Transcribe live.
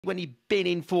When you've been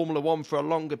in Formula One for a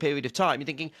longer period of time, you're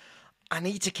thinking, I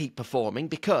need to keep performing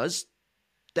because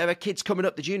there are kids coming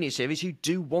up the junior series who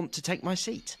do want to take my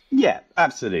seat. Yeah,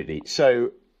 absolutely.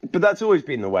 So, but that's always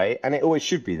been the way, and it always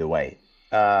should be the way.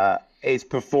 It's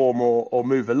perform or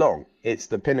move along. It's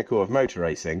the pinnacle of motor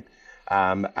racing.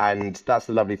 And that's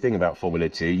the lovely thing about Formula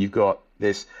 2. You've got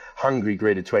this hungry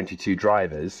grid of 22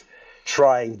 drivers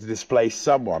trying to displace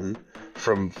someone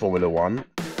from Formula 1.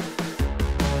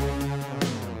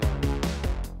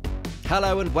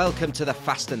 Hello and welcome to The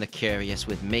Fast and the Curious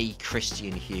with me,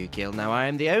 Christian Hugill. Now, I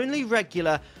am the only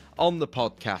regular on the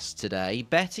podcast today.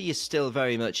 Betty is still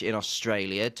very much in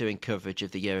Australia doing coverage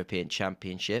of the European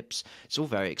Championships. It's all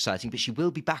very exciting, but she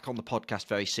will be back on the podcast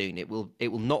very soon. It will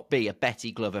not be a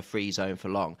Betty Glover free zone for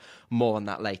long. More on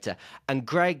that later. And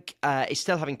Greg is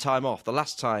still having time off. The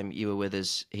last time you were with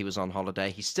us, he was on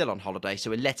holiday. He's still on holiday, so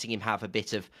we're letting him have a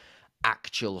bit of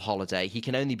actual holiday. He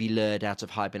can only be lured out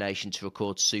of hibernation to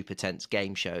record super tense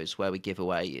game shows where we give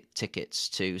away tickets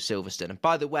to Silverstone. And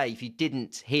by the way, if you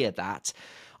didn't hear that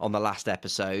on the last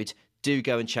episode, do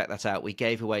go and check that out. We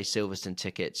gave away Silverstone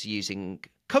tickets using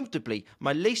comfortably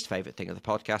my least favourite thing of the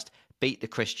podcast, Beat the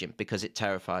Christian, because it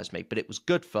terrifies me. But it was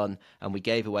good fun, and we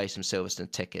gave away some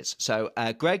Silverstone tickets. So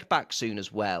Greg back soon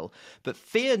as well. But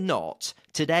fear not,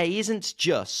 today isn't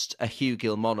just a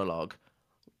Hugill monologue.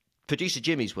 Producer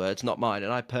Jimmy's words, not mine,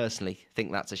 and I personally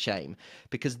think that's a shame.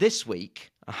 Because this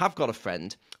week, I have got a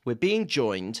friend. We're being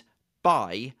joined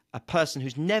by a person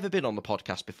who's never been on the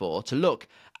podcast before to look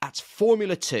at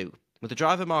Formula 2. With the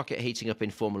driver market heating up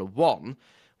in Formula 1,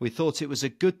 we thought it was a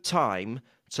good time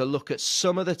to look at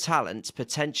some of the talent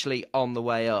potentially on the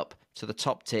way up to the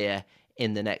top tier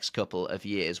in the next couple of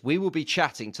years. We will be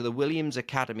chatting to the Williams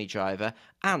Academy driver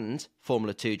and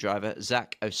Formula 2 driver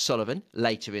Zak O'Sullivan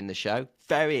later in the show.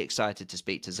 Very excited to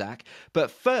speak to Zak. But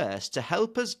first, to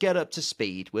help us get up to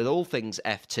speed with all things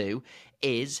F2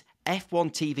 is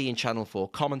F1 TV and Channel 4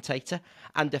 commentator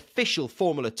and official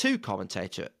Formula 2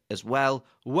 commentator as well.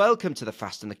 Welcome to The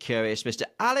Fast and the Curious, Mr.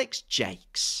 Alex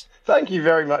Jacques. Thank you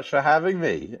very much for having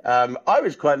me. I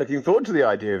was quite looking forward to the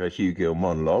idea of a Hugill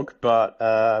monologue, but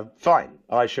fine.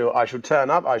 I shall turn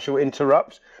up. I shall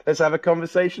interrupt. Let's have a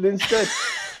conversation instead.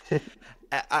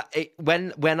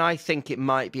 When I think it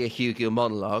might be a Hugill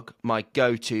monologue, my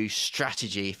go-to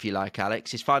strategy, if you like,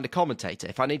 Alex, is find a commentator.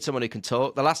 If I need someone who can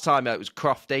talk, the last time it was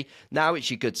Crofty, now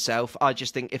it's your good self. I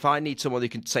just think if I need someone who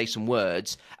can say some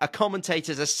words, a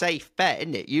commentator's a safe bet,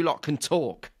 isn't it? You lot can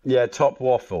talk. Yeah, top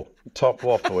waffle.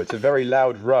 It's a very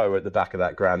loud row at the back of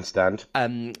that grandstand.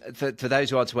 For those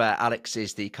who aren't aware, Alex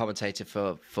is the commentator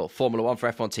for Formula 1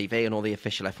 for F1 TV and all the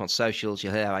official F1 socials.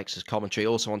 You'll hear Alex's commentary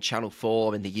also on Channel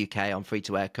 4 in the UK on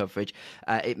free-to-air coverage.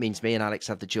 It means me and Alex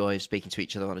have the joy of speaking to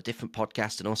each other on a different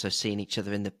podcast and also seeing each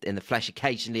other in the flesh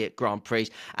occasionally at Grand Prix.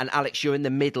 And Alex, you're in the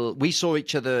middle. We saw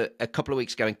each other a couple of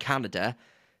weeks ago in Canada.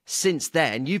 Since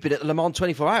then, you've been at Le Mans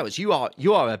 24 hours. You are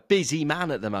a busy man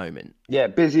at the moment. Yeah,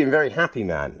 busy and very happy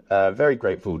man. Very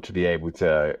grateful to be able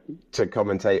to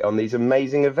commentate on these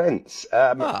amazing events.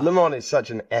 Le Mans is such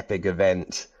an epic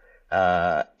event.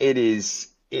 It is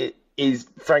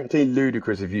frankly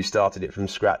ludicrous if you started it from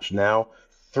scratch now.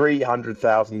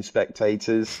 300,000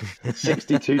 spectators,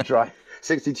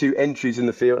 62 entries in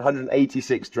the field,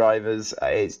 186 drivers.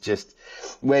 It's just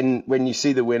when you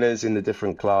see the winners in the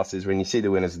different classes, when you see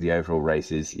the winners of the overall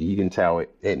races, you can tell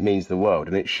it means the world,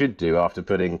 and it should do after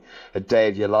putting a day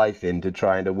of your life into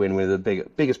trying to win one of the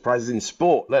biggest prizes in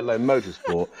sport, let alone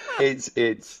motorsport.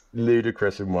 It's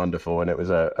ludicrous and wonderful, and it was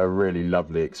a really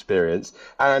lovely experience.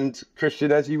 And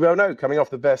Christian, as you well know, coming off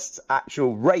the best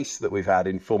actual race that we've had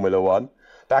in Formula 1.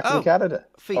 Back in Canada.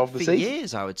 For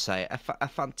years, I would say. A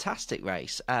fantastic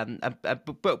race.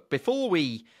 But before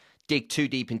we dig too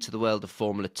deep into the world of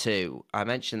Formula 2, I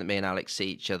mentioned that me and Alex see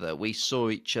each other. We saw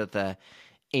each other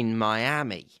in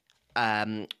Miami,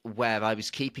 where I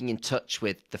was keeping in touch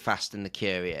with The Fast and the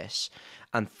Curious.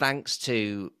 And thanks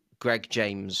to Greg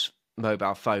James'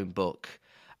 mobile phone book,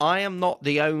 I am not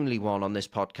the only one on this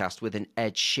podcast with an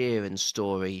Ed Sheeran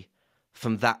story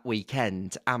from that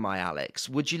weekend, am I, Alex?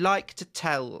 Would you like to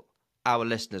tell our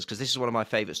listeners, because this is one of my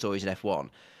favourite stories in F1,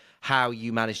 how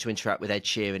you managed to interact with Ed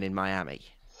Sheeran in Miami?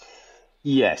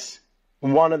 Yes.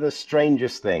 One of the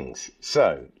strangest things.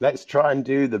 So let's try and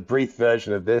do the brief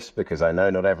version of this, because I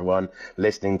know not everyone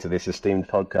listening to this esteemed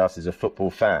podcast is a football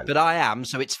fan. But I am,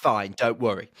 so it's fine. Don't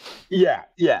worry. Yeah.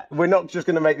 We're not just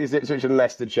going to make this Ipswich and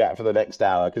Leicester chat for the next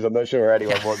hour, because I'm not sure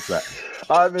anyone wants that.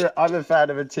 I'm a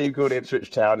fan of a team called Ipswich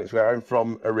Town. It's where I'm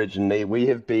from originally. We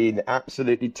have been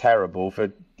absolutely terrible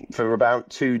for for about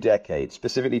 2 decades,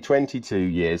 specifically 22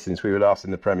 years since we were last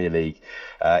in the Premier League,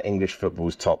 English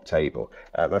football's top table.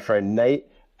 My friend Nate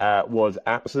was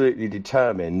absolutely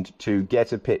determined to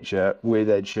get a picture with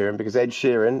Ed Sheeran because Ed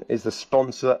Sheeran is the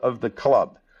sponsor of the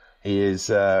club. He is,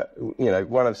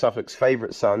 one of Suffolk's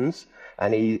favourite sons,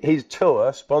 and his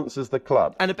tour sponsors the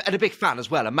club. And a big fan as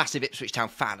well, a massive Ipswich Town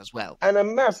fan as well. And a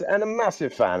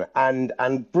massive fan,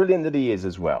 and brilliant that he is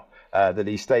as well. That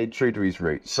he stayed true to his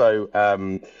roots. So, a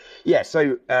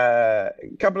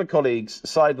couple of colleagues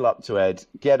sidle up to Ed,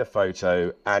 get a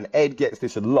photo, and Ed gets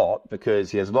this a lot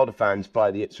because he has a lot of fans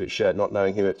buy the Ipswich shirt not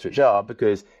knowing who Ipswich are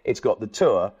because it's got the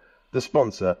tour, the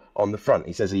sponsor, on the front.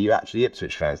 He says, "Are you actually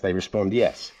Ipswich fans?" They respond,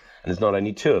 "Yes." And there's not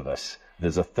only 2 of us,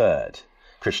 there's a third.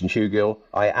 Christian Hugill,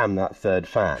 I am that third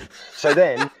fan. So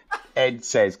then Ed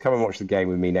says, "Come and watch the game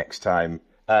with me next time,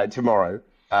 tomorrow.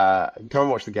 Come and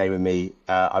watch the game with me.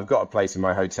 I've got a place in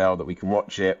my hotel that we can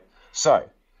watch it." So,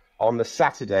 on the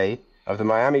Saturday of the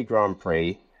Miami Grand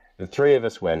Prix, the 3 of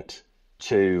us went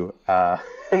to a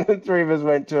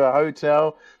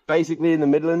hotel, basically in the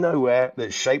middle of nowhere,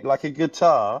 that's shaped like a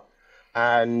guitar,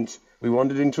 and we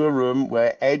wandered into a room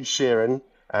where Ed Sheeran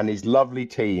and his lovely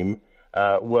team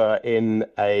were in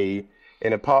a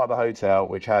part of the hotel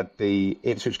which had the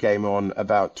Ipswich game on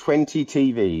about 20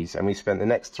 TVs, and we spent the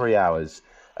next 3 hours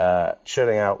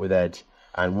chilling out with Ed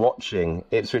and watching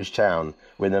Ipswich Town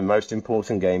win the most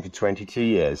important game for 22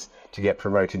 years to get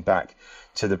promoted back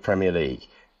to the Premier League.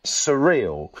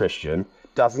 Surreal, Christian,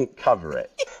 doesn't cover it.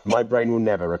 My brain will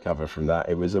never recover from that.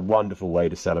 It was a wonderful way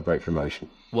to celebrate promotion.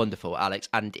 Wonderful, Alex.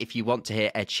 And if you want to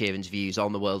hear Ed Sheeran's views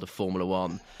on the world of Formula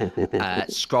One,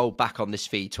 scroll back on this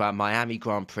feed to our Miami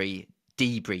Grand Prix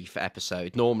debrief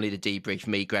episode. Normally the debrief,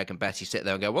 me, Greg and Betty sit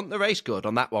there and go, wasn't the race good?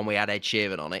 On that one we had Ed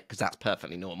Sheeran on it because that's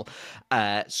perfectly normal.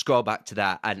 Scroll back to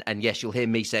that and yes, you'll hear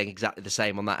me saying exactly the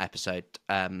same on that episode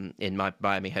in my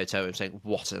Miami hotel room saying,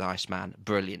 what a nice man,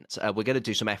 brilliant. We're going to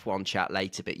do some F1 chat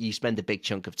later, but you spend a big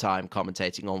chunk of time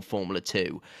commentating on Formula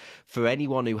 2. For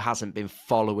anyone who hasn't been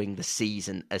following the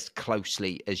season as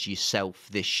closely as yourself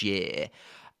this year,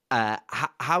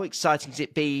 how exciting has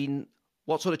it been?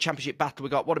 What sort of championship battle we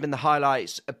got? What have been the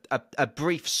highlights? A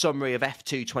brief summary of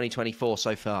F2 2024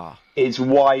 so far. It's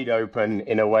wide open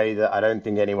in a way that I don't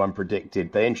think anyone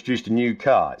predicted. They introduced a new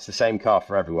car. It's the same car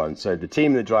for everyone. So the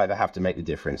team and the driver have to make the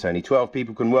difference. Only 12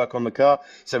 people can work on the car.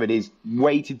 So it is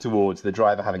weighted towards the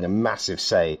driver having a massive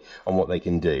say on what they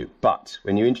can do. But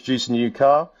when you introduce a new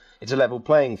car, it's a level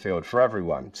playing field for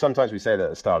everyone. Sometimes we say that at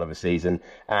the start of a season,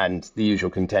 and the usual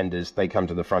contenders, they come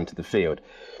to the front of the field.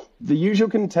 The usual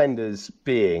contenders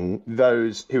being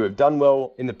those who have done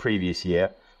well in the previous year,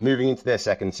 moving into their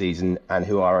second season, and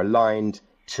who are aligned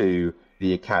to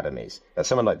the academies. That's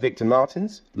someone like Victor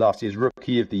Martins, last year's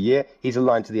Rookie of the Year. He's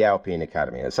aligned to the Alpine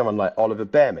Academy. That's someone like Oliver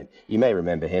Bearman. You may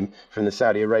remember him from the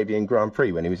Saudi Arabian Grand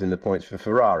Prix when he was in the points for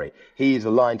Ferrari. He is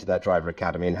aligned to that driver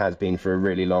academy and has been for a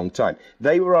really long time.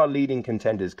 They were our leading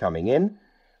contenders coming in.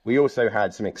 We also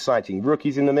had some exciting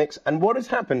rookies in the mix. And what has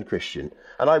happened, Christian,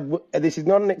 and this is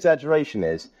not an exaggeration,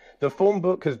 is the form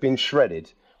book has been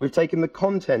shredded. We've taken the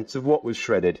contents of what was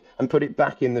shredded and put it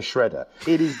back in the shredder.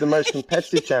 It is the most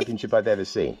competitive championship I've ever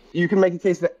seen. You can make a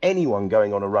case for anyone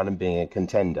going on a run and being a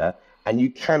contender, and you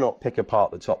cannot pick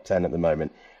apart the top 10 at the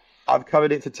moment. I've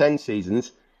covered it for 10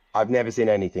 seasons. I've never seen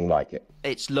anything like it.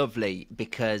 It's lovely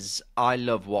because I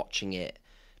love watching it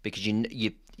because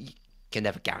you can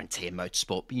never guarantee in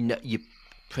motorsport, but you're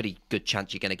pretty good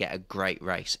chance you're going to get a great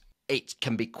race. It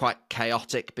can be quite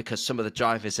chaotic because some of the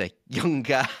drivers are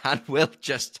younger and will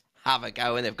just have a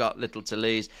go and they've got little to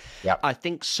lose. Yep. I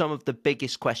think some of the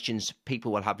biggest questions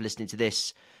people will have listening to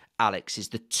this, Alex, is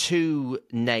the 2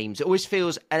 names. It always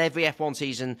feels at every F1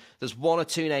 season, there's 1 or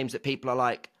 2 names that people are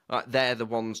like, they're the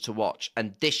ones to watch.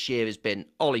 And this year has been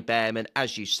Ollie Bearman,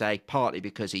 as you say, partly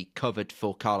because he covered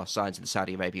for Carlos Sainz in the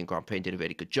Saudi Arabian Grand Prix and did a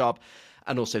really good job.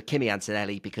 And also Kimi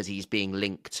Antonelli because he's being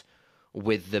linked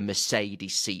with the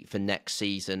Mercedes seat for next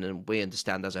season. And we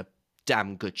understand there's a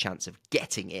damn good chance of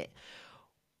getting it.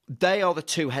 They are the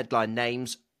 2 headline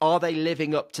names. Are they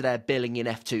living up to their billing in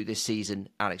F2 this season,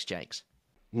 Alex Jacques?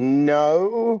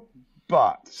 No,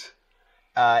 but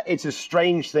it's a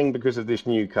strange thing because of this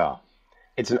new car.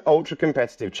 It's an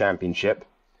ultra-competitive championship,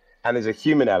 and there's a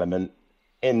human element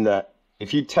in that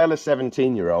if you tell a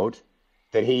 17-year-old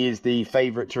that he is the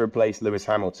favourite to replace Lewis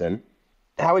Hamilton,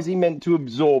 how is he meant to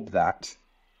absorb that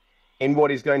in what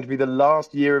is going to be the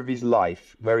last year of his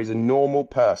life, where he's a normal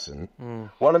person?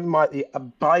 One of the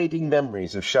abiding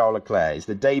memories of Charles Leclerc is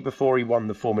the day before he won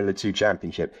the Formula 2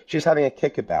 championship, just having a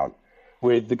kickabout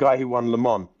with the guy who won Le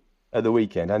Mans at the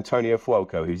weekend, Antonio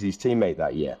Fuoco, who's his teammate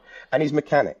that year, and his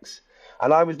mechanics.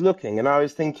 And I was looking and I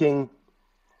was thinking,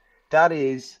 that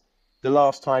is the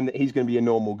last time that he's going to be a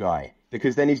normal guy,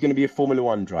 because then he's going to be a Formula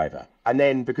One driver. And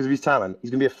then because of his talent,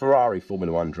 he's going to be a Ferrari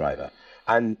Formula One driver.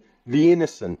 And the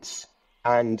innocence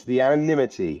and the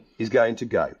anonymity is going to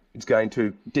go. It's going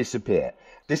to disappear.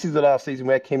 This is the last season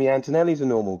where Kimi Antonelli's a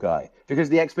normal guy, because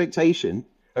the expectation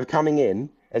of coming in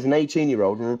as an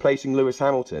 18-year-old and replacing Lewis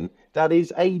Hamilton, that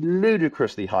is a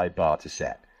ludicrously high bar to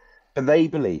set. But they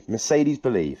believe, Mercedes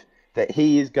believe, that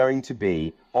he is going to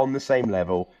be on the same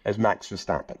level as Max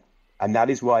Verstappen. And that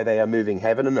is why they are moving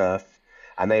heaven and earth,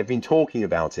 and they have been talking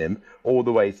about him all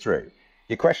the way through.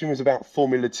 Your question was about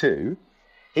Formula 2.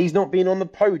 He's not been on the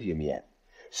podium yet.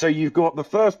 So you've got the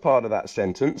first part of that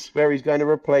sentence where he's going to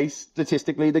replace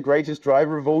statistically the greatest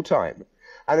driver of all time.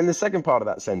 And then the second part of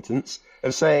that sentence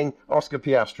of saying Oscar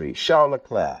Piastri, Charles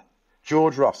Leclerc,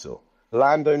 George Russell,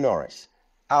 Lando Norris,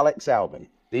 Alex Albon,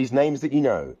 these names that you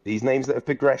know, these names that have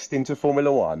progressed into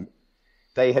Formula One,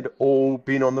 they had all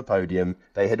been on the podium.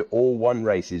 They had all won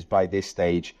races by this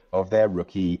stage of their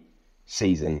rookie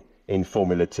season in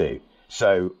Formula 2.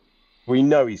 So we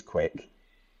know he's quick,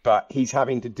 but he's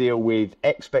having to deal with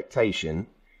expectation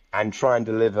and try and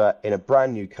deliver in a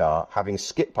brand new car, having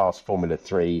skipped past Formula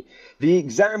 3. The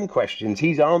exam questions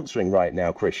he's answering right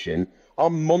now, Christian, are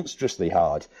monstrously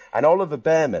hard. And Oliver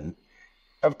Bearman,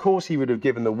 of course he would have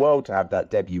given the world to have that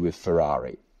debut with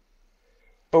Ferrari.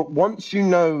 But once you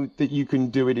know that you can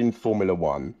do it in Formula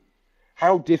One,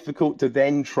 how difficult to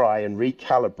then try and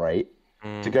recalibrate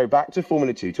to go back to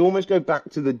Formula 2, to almost go back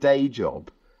to the day job.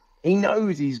 He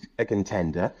knows he's a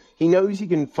contender. He knows he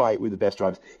can fight with the best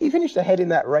drivers. He finished ahead in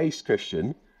that race,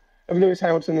 Christian, of Lewis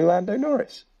Hamilton and Lando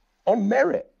Norris on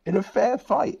merit in a fair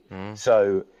fight.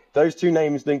 So those two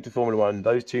names linked to Formula One,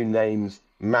 those two names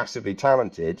massively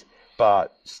talented.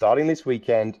 But starting this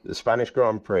weekend, the Spanish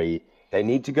Grand Prix, they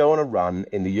need to go on a run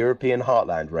in the European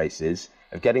Heartland races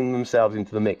of getting themselves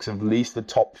into the mix of at least the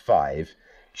top 5,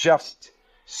 just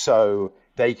so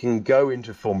they can go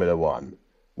into Formula One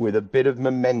with a bit of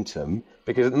momentum,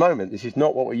 because at the moment, this is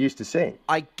not what we're used to seeing.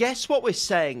 I guess what we're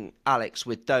saying, Alex,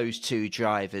 with those two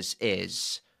drivers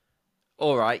is,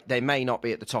 all right, they may not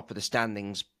be at the top of the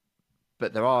standings,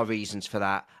 but there are reasons for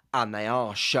that, and they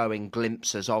are showing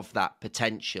glimpses of that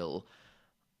potential.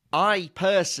 I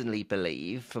personally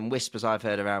believe, from whispers I've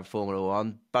heard around Formula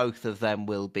One, both of them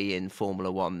will be in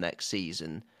Formula One next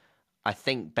season. I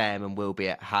think Bearman will be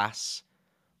at Haas.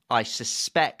 I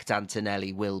suspect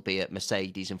Antonelli will be at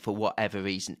Mercedes, and for whatever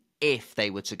reason, if they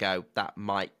were to go, that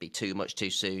might be too much too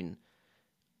soon.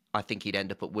 I think he'd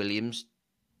end up at Williams.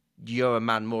 You're a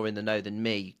man more in the know than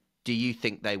me. Do you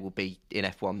think they will be in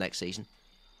F1 next season?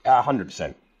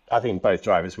 100%. I think both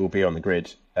drivers will be on the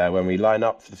grid when we line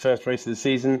up for the first race of the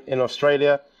season in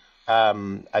Australia.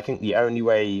 I think the only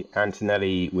way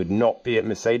Antonelli would not be at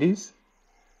Mercedes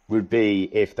would be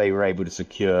if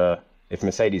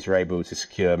Mercedes were able to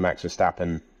secure Max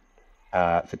Verstappen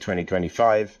for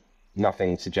 2025.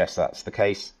 Nothing suggests that's the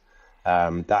case. I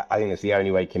think that's the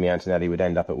only way Kimi Antonelli would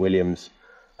end up at Williams.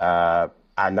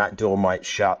 And that door might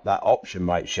shut, that option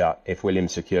might shut if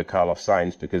Williams secure Carlos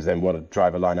Sainz, because then what a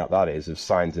driver lineup that is of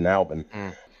Sainz and Albon.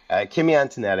 Kimi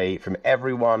Antonelli, from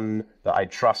everyone that I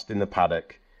trust in the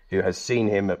paddock, who has seen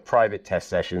him at private test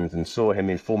sessions and saw him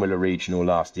in Formula Regional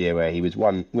last year where he was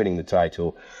winning the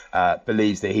title,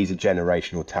 believes that he's a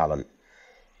generational talent.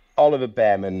 Oliver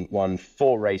Bearman won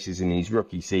 4 races in his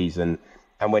rookie season,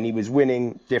 and when he was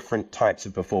winning, different types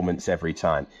of performance every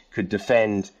time. Could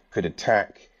defend, could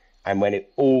attack, and when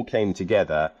it all came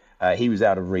together, he was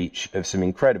out of reach of some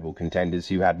incredible contenders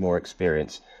who had more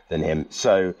experience than him.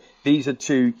 So these are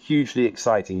two hugely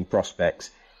exciting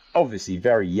prospects, obviously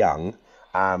very young.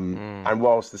 And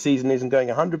whilst the season isn't going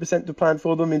 100% to plan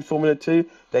for them in Formula 2,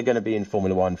 they're going to be in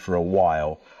Formula 1 for a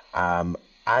while.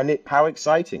 How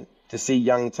exciting to see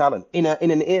young talent in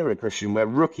an era, Christian, where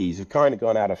rookies have kind of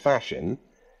gone out of fashion.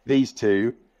 These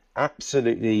two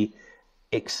absolutely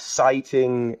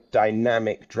exciting,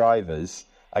 dynamic drivers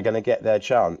are going to get their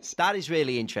chance. That is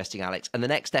really interesting, Alex. And the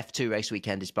next F2 race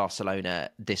weekend is Barcelona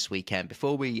this weekend.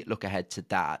 Before we look ahead to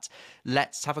that,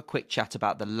 let's have a quick chat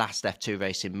about the last F2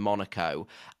 race in Monaco,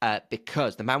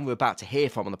 because the man we're about to hear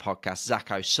from on the podcast, Zak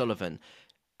O'Sullivan,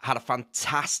 had a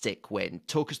fantastic win.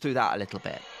 Talk us through that a little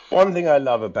bit. One thing I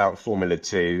love about Formula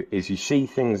 2 is you see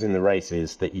things in the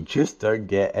races that you just don't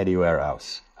get anywhere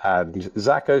else. And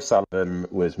Zak O'Sullivan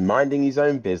was minding his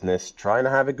own business, trying to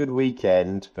have a good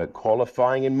weekend, but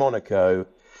qualifying in Monaco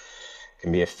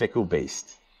can be a fickle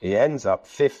beast. He ends up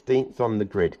 15th on the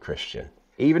grid, Christian.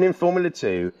 Even in Formula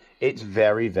 2, it's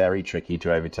very, very tricky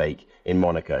to overtake in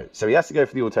Monaco. So he has to go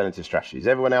for the alternative strategies.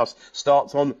 Everyone else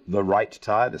starts on the right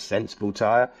tyre, the sensible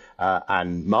tyre,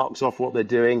 and marks off what they're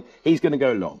doing. He's going to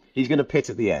go long. He's going to pit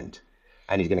at the end.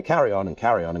 And he's going to carry on and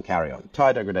carry on and carry on.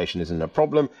 Tyre degradation isn't a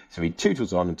problem, so he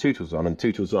tootles on and tootles on and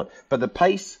tootles on. But the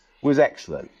pace was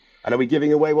excellent. And are we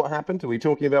giving away what happened? Are we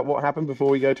talking about what happened before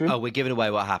we go to him? Oh, we're giving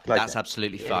away what happened. Okay. That's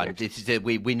absolutely fine.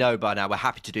 We know by now. We're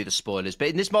happy to do the spoilers. But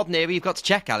in this modern era, you've got to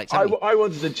check, Alex. I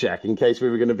wanted to check in case we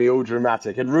were going to be all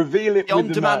dramatic and reveal it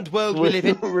with the man, world we live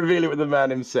in. Reveal it with the man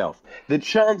himself. The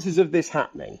chances of this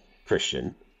happening,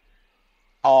 Christian,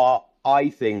 are,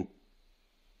 I think,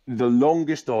 the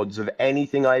longest odds of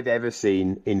anything I've ever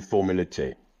seen in Formula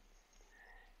 2.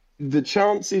 The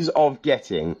chances of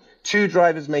getting two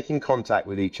drivers making contact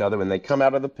with each other when they come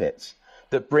out of the pits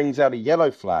that brings out a yellow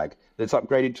flag that's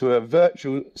upgraded to a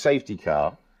virtual safety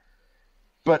car,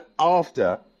 but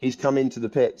after he's come into the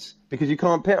pits, because you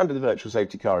can't pit under the virtual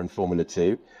safety car in Formula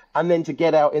 2, and then to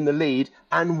get out in the lead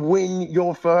and win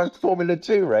your first Formula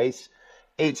 2 race,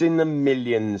 it's in the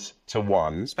millions to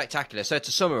one. Spectacular. So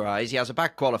to summarise, he has a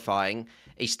bad qualifying.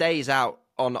 He stays out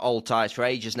on old tyres for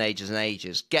ages and ages and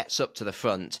ages, gets up to the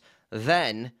front.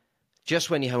 Then, just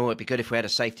when you it'd be good if we had a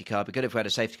safety car, he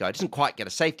doesn't quite get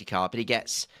a safety car, but he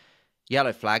gets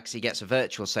yellow flags, he gets a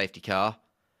virtual safety car.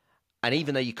 And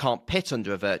even though you can't pit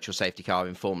under a virtual safety car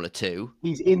in Formula 2...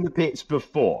 He's in the pits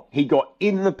before. He got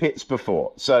in the pits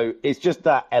before. So it's just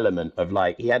that element of,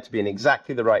 like, he had to be in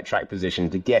exactly the right track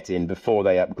position to get in before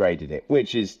they upgraded it,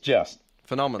 which is just...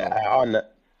 phenomenal.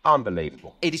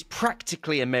 Unbelievable. It is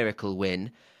practically a miracle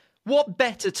win. What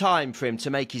better time for him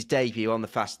to make his debut on the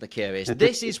Fast and the Curious?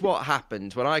 This is what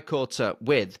happened when I caught up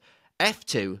with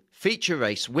F2 feature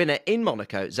race winner in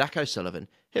Monaco, Zak O'Sullivan,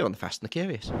 here on the Fast and the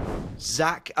Curious.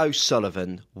 Zak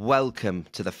O'Sullivan, welcome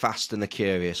to the Fast and the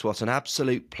Curious. What an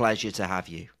absolute pleasure to have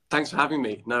you. Thanks for having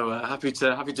me. No, happy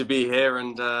to be here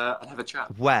and have a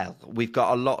chat. Well, we've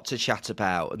got a lot to chat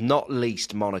about, not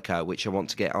least Monaco, which I want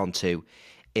to get onto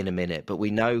in a minute. But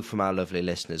we know from our lovely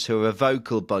listeners, who are a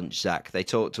vocal bunch, Zak, they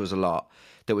talk to us a lot,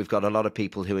 that we've got a lot of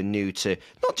people who are new to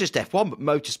not just F1, but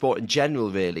motorsport in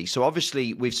general, really. So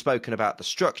obviously we've spoken about the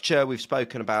structure, we've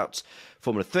spoken about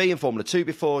Formula 3 and Formula 2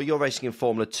 before. You're racing in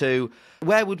Formula 2.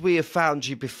 Where would we have found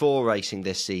you before racing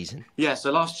this season? Yeah,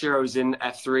 so last year I was in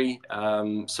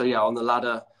F3. So yeah, on the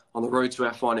ladder, on the road to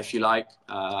F1, if you like.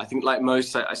 I think like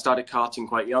most, I started karting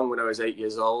quite young when I was 8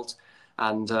 years old.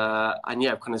 And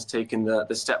yeah, I've kind of taken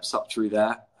the steps up through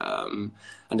there. And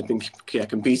I've been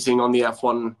competing on the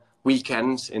F1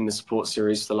 weekend in the sports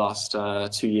series for the last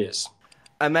 2 years.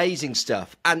 Amazing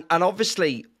stuff. And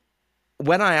obviously,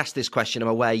 when I ask this question, I'm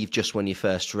aware you've just won your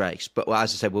first race. But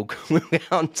as I said, we'll get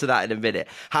on to that in a minute.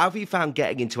 How have you found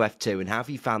getting into F2 and how have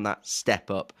you found that step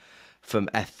up from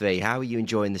F3? How are you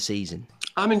enjoying the season?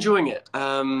 I'm enjoying it.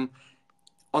 On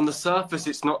the surface,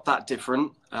 it's not that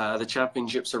different. The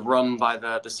championships are run by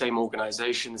the same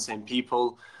organisation, the same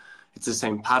people. It's the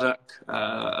same paddock, a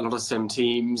lot of the same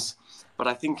teams. But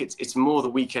I think it's more the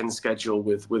weekend schedule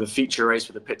with a feature race,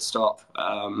 with a pit stop,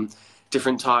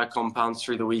 different tyre compounds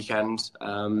through the weekend.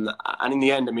 And in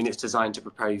the end, I mean, it's designed to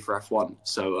prepare you for F1.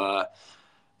 So,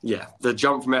 yeah, the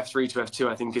jump from F3 to F2,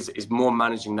 I think, is more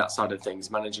managing that side of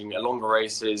things, managing longer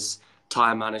races,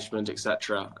 tyre management,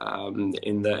 etc.,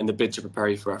 in the bid to prepare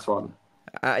you for F1.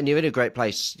 And you're in a great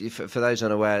place. For those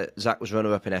unaware, Zak was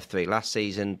runner-up in F3 last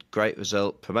season. Great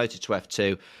result, promoted to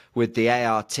F2 with the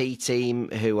ART team,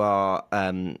 who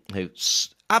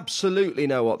absolutely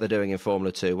know what they're doing in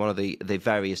Formula 2, one of the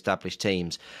very established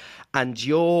teams. And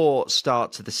your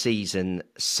start to the season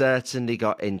certainly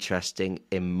got interesting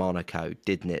in Monaco,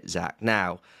 didn't it, Zak?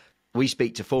 Now, we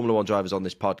speak to Formula 1 drivers on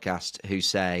this podcast who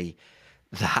say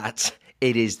that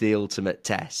it is the ultimate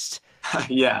test.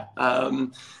 Yeah.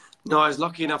 No, I was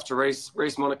lucky enough to race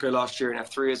Monaco last year in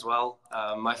F3 as well.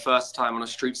 My first time on a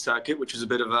street circuit, which was a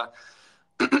bit of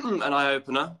an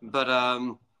eye-opener. But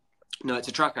no, it's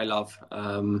a track I love.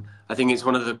 I think it's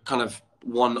one of the kind of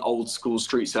one old-school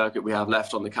street circuit we have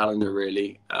left on the calendar,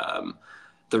 really.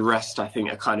 The rest, I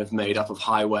think, are kind of made up of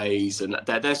highways. And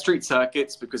they're street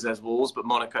circuits because there's walls, but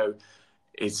Monaco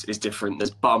is different.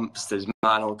 There's bumps, there's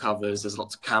manhole covers, there's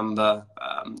lots of camber.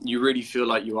 You really feel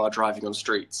like you are driving on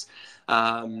streets.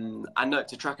 And no,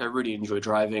 it's a track I really enjoy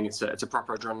driving. It's a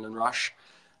proper adrenaline rush.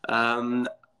 And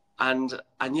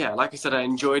yeah, like I said, I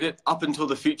enjoyed it up until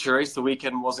the feature race. The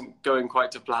weekend wasn't going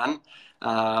quite to plan,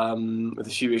 with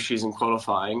a few issues in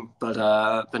qualifying. But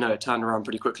no, it turned around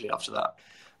pretty quickly after that.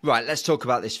 Right, let's talk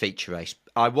about this feature race.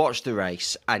 I watched the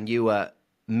race and you were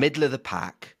middle of the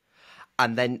pack.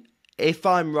 And then if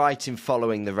I'm right in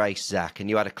following the race, Zach, and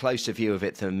you had a closer view of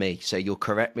it than me, so you'll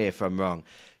correct me if I'm wrong,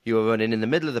 you were running in the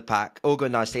middle of the pack, all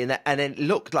going nicely, and then it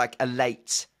looked like a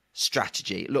late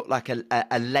strategy. It looked like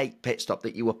a late pit stop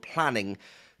that you were planning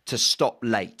to stop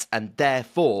late, and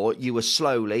therefore you were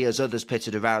slowly, as others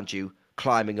pitted around you,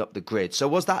 climbing up the grid. So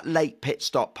was that late pit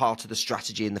stop part of the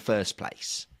strategy in the first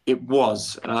place? It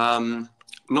was.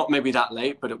 Not maybe that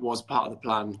late, but it was part of the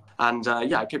plan. And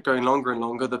I kept going longer and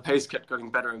longer. The pace kept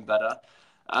going better and better.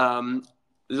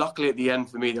 Luckily, at the end,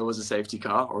 for me, there was a safety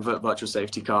car, or a virtual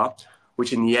safety car,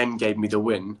 which in the end gave me the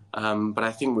win. But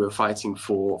I think we were fighting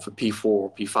for P4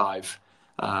 or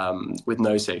P5 with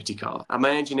no safety car. And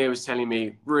my engineer was telling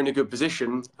me, we're in a good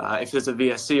position. If there's a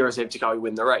VSC or a safety car, we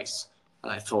win the race.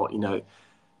 And I thought,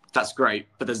 that's great,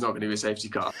 but there's not going to be a safety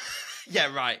car.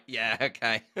 Yeah, right. Yeah,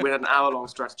 okay. We had an hour-long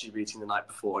strategy meeting the night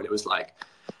before, and it was like,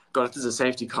 God, if there's a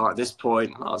safety car at this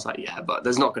point, and I was like, yeah, but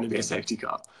there's not going to be a safety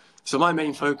car. So my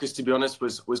main focus, to be honest,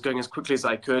 was going as quickly as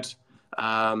I could,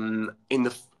 in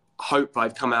the hope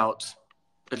I'd come out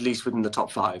at least within the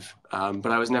top 5. But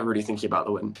I was never really thinking about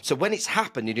the win. So when it's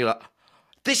happened, and you're like,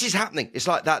 this is happening. It's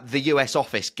like the US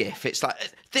Office gif. It's like,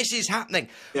 this is happening.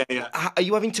 Yeah. Are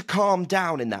you having to calm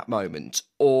down in that moment?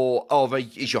 Or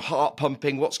is your heart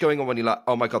pumping? What's going on when you're like,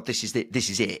 oh my God, this is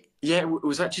it? Yeah, it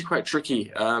was actually quite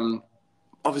tricky.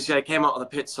 Obviously, I came out of the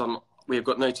pits we've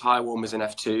got no tyre warmers in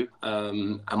F2.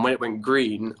 And when it went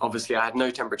green, obviously I had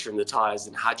no temperature in the tyres,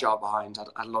 and Hadjar behind had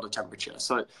a lot of temperature.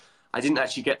 So I didn't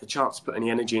actually get the chance to put any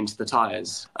energy into the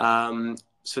tyres.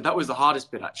 So that was the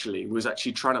hardest bit, actually, was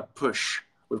actually trying to push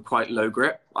with quite low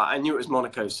grip. I knew it was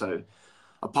Monaco, so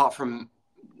apart from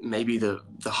maybe the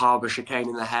harbour chicane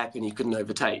in the hairpin, you couldn't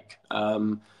overtake.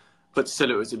 But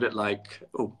still, it was a bit like,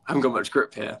 oh, I haven't got much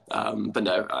grip here. But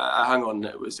no, I hung on.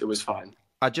 It was fine.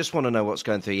 I just want to know what's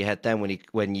going through your head then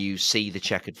when you see the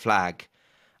checkered flag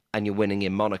and you're winning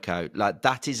in Monaco. Like,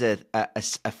 that is a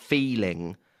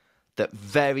feeling that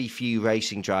very few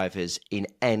racing drivers in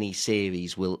any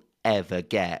series will ever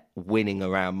get, winning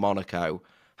around Monaco.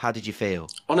 How did you feel?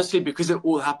 Honestly, because it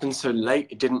all happened so late,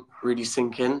 it didn't really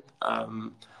sink in.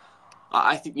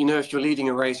 I think, if you're leading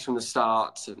a race from the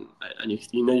start and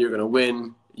you know you're going to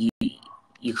win, you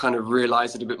kind of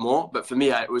realise it a bit more. But for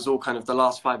me, it was all kind of the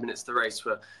last 5 minutes of the race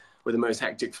were the most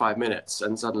hectic 5 minutes.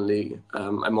 And suddenly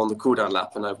I'm on the cooldown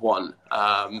lap and I've won.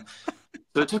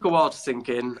 So it took a while to sink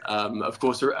in. Of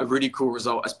course, a really cool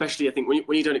result, especially I think when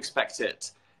you don't expect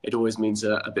it. It always means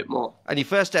a bit more. And your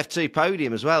first F2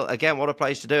 podium as well. Again, what a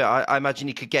place to do it. I imagine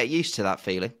you could get used to that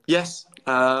feeling. Yes.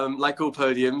 Like all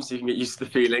podiums, you can get used to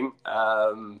the feeling.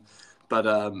 But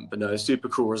no, a super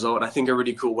cool result. And I think a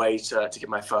really cool way to get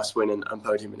my first win and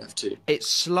podium in F2. It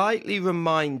slightly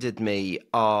reminded me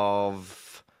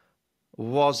of,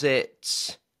 I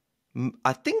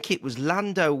think it was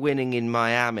Lando winning in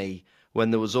Miami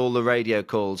when there was all the radio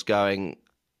calls going,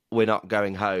 we're not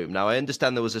going home. Now, I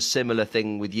understand there was a similar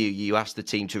thing with you. You asked the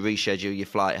team to reschedule your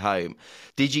flight home.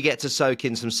 Did you get to soak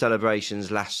in some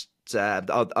celebrations on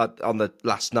the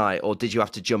last night, or did you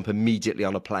have to jump immediately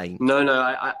on a plane? No,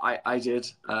 I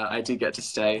did. I did get to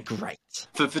stay. Great.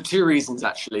 For 2 reasons,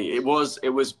 actually. It was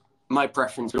my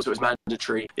preference, but it was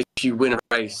mandatory. If you win a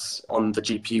race on the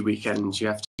GP weekend, you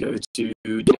have to go to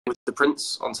dinner with the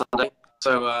Prince on Sunday.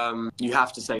 So you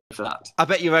have to stay for that. I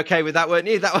bet you were okay with that, weren't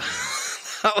you? That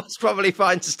was probably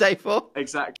fine to stay for.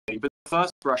 Exactly. But the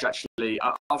first rush, actually,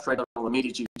 after I'd done all the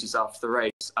media duties after the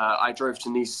race, I drove to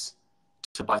Nice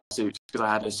to buy a suit because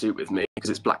I had no suit with me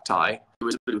because it's black tie. It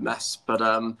was a bit of a mess. But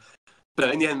in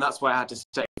the end, that's why I had to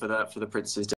stay for the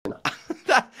Prince's dinner.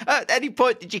 At any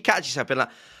point, did you catch yourself being like,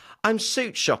 I'm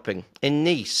suit shopping in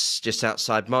Nice, just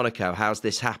outside Monaco. How's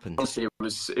this happened? Honestly,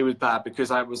 it was bad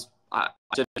because I don't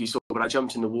know if you saw, but I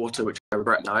jumped in the water, which I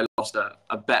regret now. I lost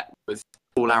a bet with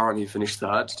Paul Aron, who finished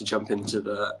third, to jump into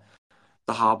the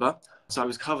harbour. So I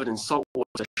was covered in salt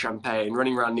water, champagne,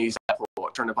 running around Nice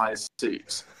airport, trying to buy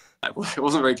suits. It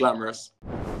wasn't very glamorous.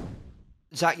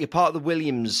 Zach, you're part of the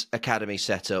Williams Academy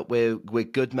setup. We're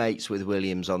good mates with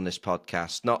Williams on this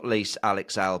podcast, not least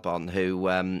Alex Albon,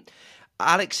 who...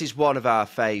 Alex is one of our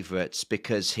favourites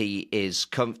because he is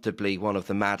comfortably one of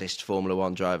the maddest Formula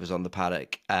One drivers on the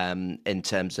paddock, in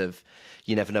terms of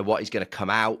you never know what he's going to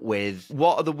come out with.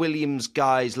 What are the Williams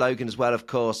guys, Logan as well, of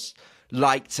course,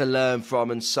 like to learn from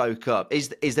and soak up?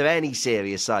 Is there any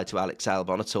serious side to Alex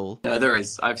Albon at all? Yeah, there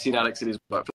is. I've seen Alex in his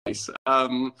workplace.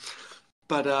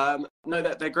 But no,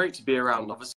 they're great to be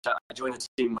around. Obviously, I joined the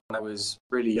team when I was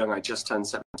really young. I just turned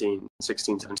 16,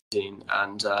 17.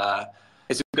 And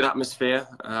it's a good atmosphere.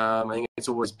 I think it's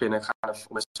always been a kind of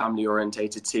almost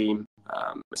family-orientated team.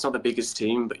 It's not the biggest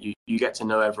team, but you get to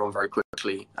know everyone very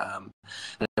quickly, and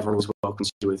everyone was welcomed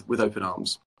you with open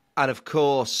arms. And of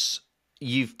course,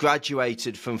 you've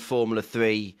graduated from Formula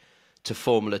 3 to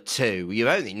Formula 2. You're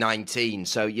only 19,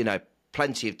 so,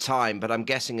 plenty of time. But I'm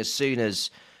guessing as soon as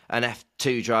an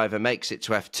F2 driver makes it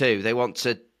to F2, they want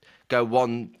to go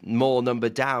one more number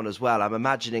down as well. I'm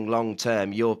imagining long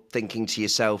term, you're thinking to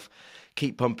yourself,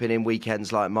 keep pumping in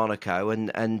weekends like Monaco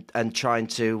and trying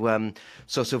to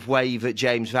sort of wave at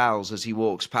James Vowles as he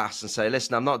walks past and say,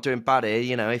 listen, I'm not doing bad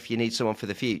here, if you need someone for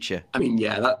the future. I mean,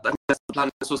 yeah, that's the plan.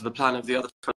 That's also the plan of the other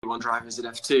 21 drivers in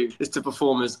F2, is to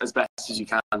perform as best as you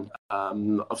can.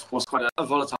 Of course, quite a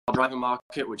volatile driving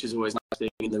market, which is always nice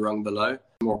being in the rung below.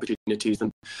 More opportunities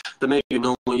than maybe a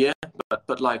normal year,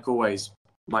 but like always,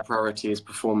 my priority is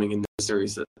performing in the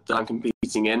series that I'm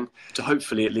competing in, to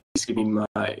hopefully at least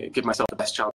give myself the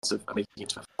best chance of making it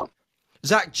to F1.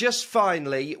 Zach, just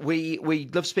finally, we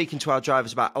love speaking to our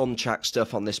drivers about on-track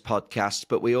stuff on this podcast,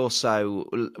 but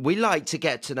we like to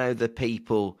get to know the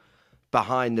people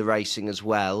behind the racing as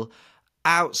well.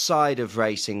 Outside of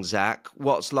racing, Zach,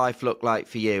 what's life look like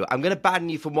for you? I'm going to ban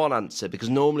you from one answer, because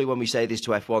normally when we say this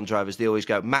to F1 drivers, they always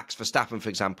go, Max Verstappen, for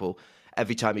example,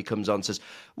 every time he comes on says,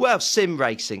 well, sim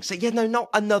racing. So, no, not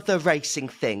another racing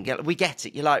thing. We get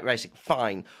it. You like racing.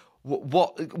 Fine.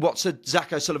 What's a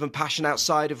Zak O'Sullivan passion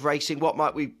outside of racing? What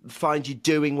might we find you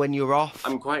doing when you're off?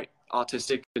 I'm quite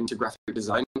artistic into graphic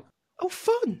design. Oh,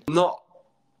 fun. Not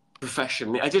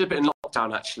professionally. I did a bit in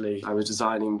lockdown, actually. I was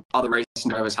designing other racing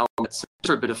drivers' helmets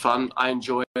for a bit of fun. I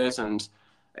enjoy it, and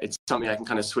it's something I can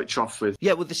kind of switch off with.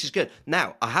 Yeah, well, this is good.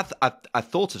 Now, I've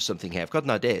thought of something here. I've got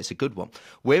an idea. It's a good one.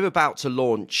 We're about to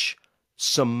launch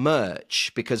some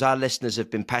merch, because our listeners have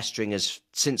been pestering us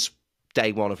since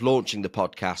day one of launching the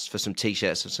podcast for some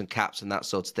T-shirts and some caps and that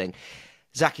sort of thing.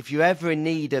 Zach, if you're ever in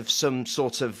need of some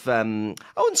sort of, I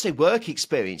wouldn't say work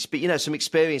experience, but, some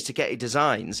experience to get your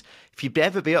designs, if you'd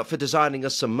ever be up for designing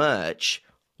us some merch,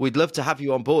 we'd love to have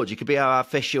you on board. You could be our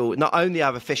official, not only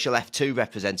our official F2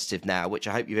 representative now, which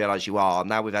I hope you realise you are.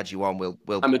 Now we've had you on, we'll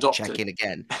check in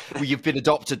again. Well, you've been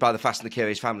adopted by the Fast and the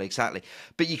Curious family, exactly.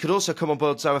 But you could also come on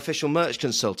board as our official merch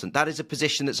consultant. That is a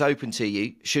position that's open to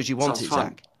you, should you want it, fun.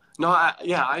 Zach. No,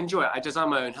 I enjoy it. I design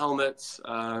my own helmets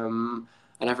and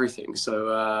everything. So,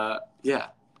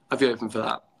 I'd be open for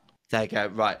that. There you go.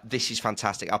 Right, this is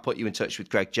fantastic. I'll put you in touch with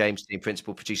Greg James, team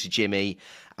principal producer Jimmy,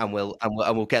 and we'll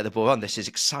get the ball on. This is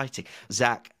exciting.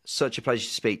 Zach, such a pleasure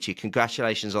to speak to you.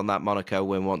 Congratulations on that Monaco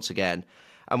win once again,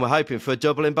 and we're hoping for a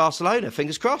double in Barcelona.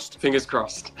 Fingers crossed. Fingers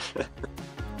crossed.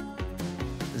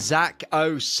 Zak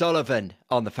O'Sullivan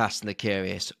on the Fast and the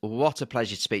Curious. What a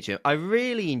pleasure to speak to him. I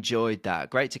really enjoyed that.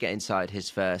 Great to get inside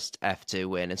his first F2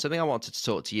 win. And something I wanted to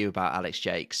talk to you about, Alex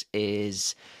Jacques,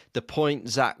 is the point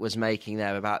Zach was making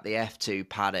there about the F2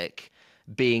 paddock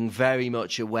being very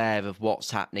much aware of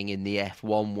what's happening in the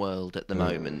F1 world at the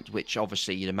moment, which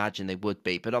obviously you'd imagine they would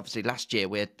be. But obviously last year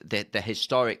we had the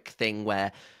historic thing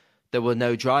where there were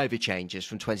no driver changes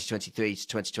from 2023 to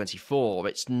 2024.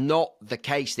 It's not the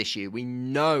case this year. We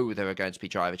know there are going to be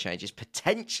driver changes,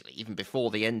 potentially even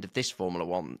before the end of this Formula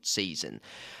One season.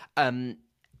 And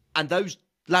those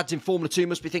lads in Formula 2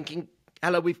 must be thinking,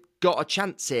 hello, we've got a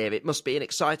chance here. It must be an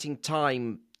exciting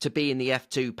time to be in the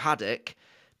F2 paddock,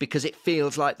 because it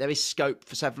feels like there is scope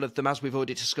for several of them, as we've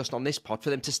already discussed on this pod, for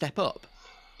them to step up.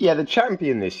 Yeah, the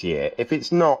champion this year, if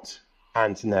it's not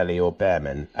Antonelli or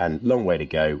Bearman, and long way to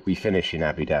go, we finish in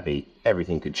Abu Dhabi,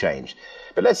 everything could change.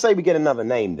 But let's say we get another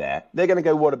name there, they're going to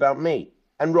go, what about me?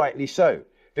 And rightly so,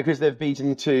 because they've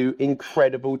beaten two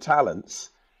incredible talents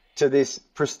to this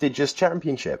prestigious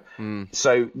championship.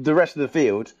 So the rest of the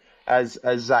field, as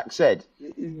Zach said,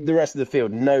 the rest of the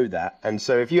field know that. And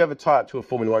so if you ever tie up to a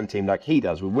Formula One team like he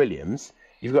does with Williams,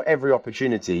 you've got every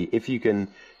opportunity if you can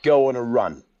go on a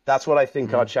run. That's what I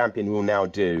think our champion will now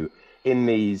do in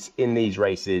these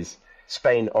races.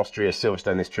 Spain, Austria,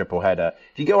 Silverstone, this triple header.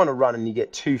 If you go on a run and you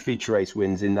get two feature race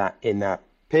wins in that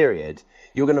period,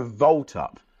 you're going to vault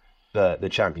up the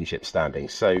championship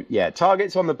standings. So yeah,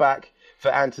 targets on the back for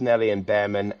Antonelli and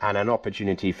Bearman, and an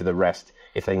opportunity for the rest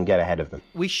if they can get ahead of them.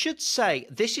 We should say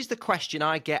this is the question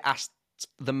I get asked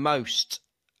the most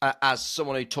as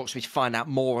someone who talks to me to find out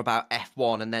more about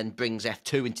F1 and then brings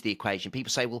F2 into the equation.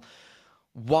 People say, well,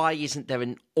 why isn't there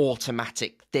an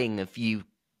automatic thing of you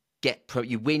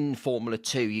win Formula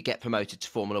 2, you get promoted to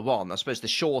Formula 1? I suppose the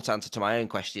short answer to my own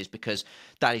question is because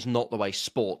that is not the way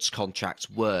sports contracts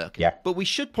work. Yeah. But we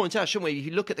should point out, shouldn't we, if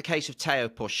you look at the case of Théo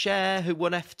Pourchaire, who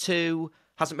won F2,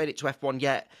 hasn't made it to F1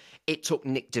 yet. It took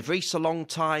Nick de Vries a long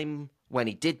time When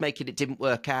he did make it, it didn't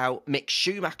work out. Mick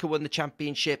Schumacher won the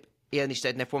championship. He only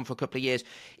stayed in F1 for a couple of years.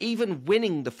 Even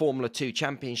winning the Formula 2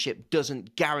 championship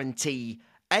doesn't guarantee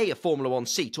A, a Formula 1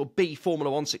 seat, or B, Formula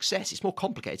 1 success. It's more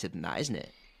complicated than that, isn't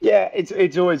it? Yeah,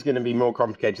 it's always going to be more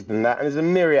complicated than that. And there's a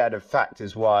myriad of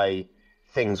factors why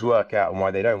things work out and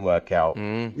why they don't work out.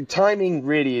 Timing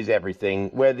really is everything.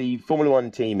 Where the Formula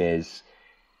 1 team is,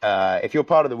 if you're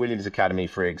part of the Williams Academy,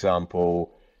 for example,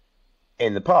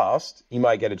 in the past, you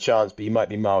might get a chance, but you might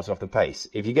be miles off the pace.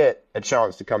 If you get a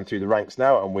chance to come through the ranks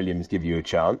now and Williams give you a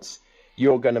chance,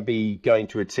 you're going to be going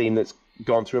to a team that's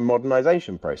gone through a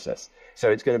modernisation process. So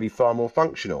it's going to be far more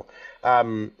functional.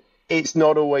 It's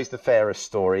not always the fairest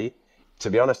story. To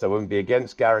be honest, I wouldn't be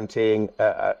against guaranteeing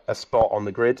a spot on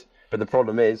the grid. But the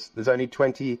problem is there's only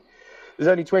 20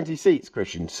 seats,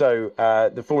 Christian. So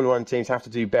the Formula 1 teams have to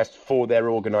do best for their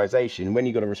organisation. When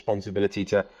you've got a responsibility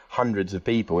to hundreds of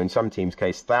people, in some teams'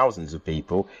 case, thousands of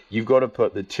people, you've got to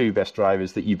put the two best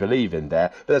drivers that you believe in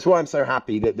there. But that's why I'm so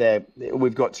happy that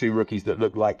we've got two rookies that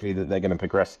look likely that they're going to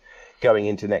progress going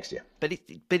into next year. But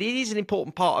it is an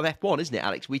important part of F1, isn't it,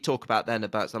 Alex? We talk about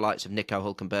the likes of Nico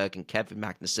Hülkenberg and Kevin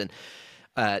Magnussen.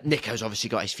 Nico's obviously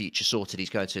got his future sorted. He's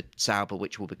going to Sauber,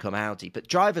 which will become Audi. But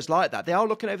drivers like that, they are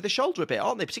looking over the shoulder a bit,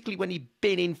 aren't they? Particularly when you've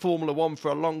been in Formula 1 for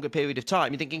a longer period of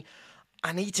time. You're thinking,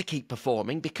 I need to keep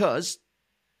performing because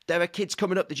there are kids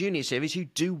coming up the junior series who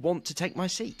do want to take my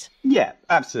seat. Yeah,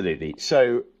 absolutely.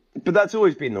 So, but that's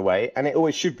always been the way, and it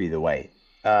always should be the way.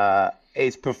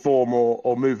 It's perform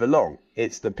or move along.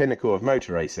 It's the pinnacle of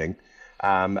motor racing.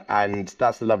 And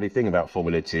that's the lovely thing about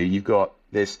Formula 2. You've got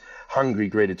this hungry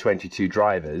grid of 22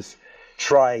 drivers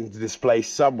trying to displace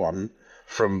someone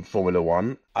from Formula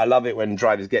 1. I love it when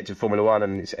drivers get to Formula 1,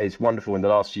 and it's wonderful in the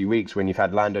last few weeks when you've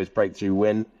had Lando's breakthrough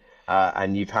win,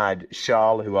 and you've had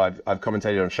Charles, who I've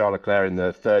commentated on Charles Leclerc in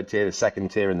the third tier, the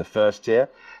second tier, and the first tier.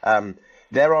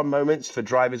 There are moments for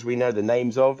drivers we know the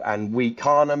names of, and we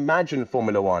can't imagine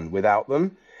Formula 1 without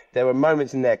them. There were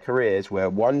moments in their careers where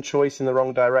one choice in the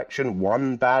wrong direction,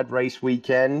 one bad race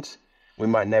weekend, we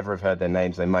might never have heard their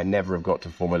names. They might never have got to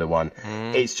Formula 1.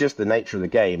 It's just the nature of the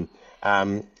game.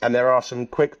 And there are some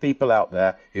quick people out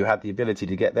there who had the ability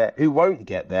to get there, who won't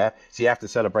get there. So you have to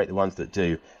celebrate the ones that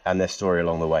do and their story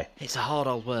along the way. It's a hard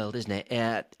old world, isn't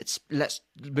it? Let's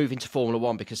move into Formula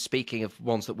 1, because speaking of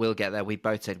ones that will get there, we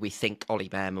both said we think Ollie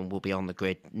Bearman will be on the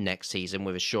grid next season.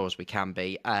 We're as sure as we can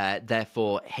be.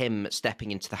 Therefore, him stepping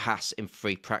into the Haas in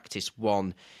free practice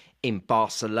 1 in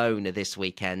Barcelona this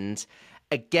weekend.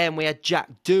 Again, we had Jack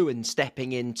Doohan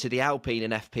stepping into the Alpine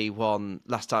in FP1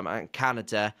 last time out in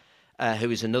Canada,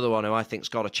 who is another one who I think's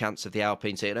got a chance of the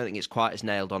Alpine seat. I don't think it's quite as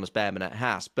nailed on as Bearman at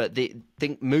Haas, but I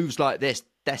think moves like this,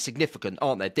 they're significant,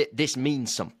 aren't they? This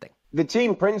means something. The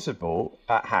team principal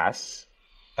at Haas,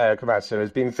 Komatsu,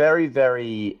 has been very,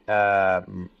 very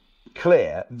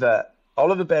clear that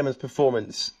Oliver Bearman's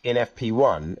performance in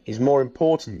FP1 is more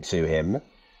important to him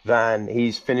than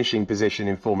his finishing position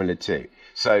in Formula 2.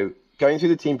 So going through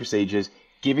the team procedures,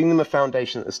 giving them a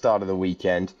foundation at the start of the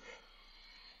weekend.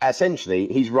 Essentially,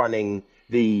 he's running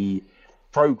the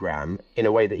program in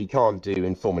a way that he can't do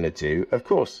in Formula 2. Of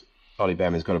course, Ollie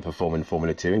Bearman's got to perform in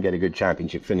Formula 2 and get a good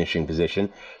championship finishing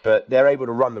position, but they're able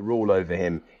to run the rule over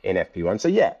him in FP1. So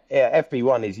yeah,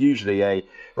 FP1 is usually a,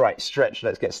 right, stretch,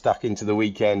 let's get stuck into the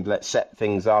weekend, let's set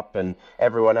things up, and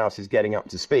everyone else is getting up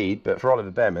to speed. But for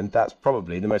Oliver Bearman, that's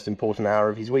probably the most important hour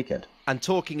of his weekend. And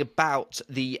talking about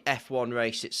the F1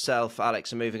 race itself,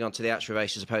 Alex, and moving on to the actual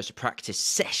race as opposed to practice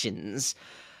sessions,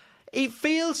 it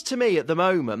feels to me at the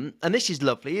moment, and this is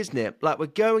lovely, isn't it? Like we're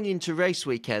going into race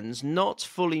weekends not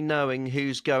fully knowing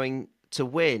who's going to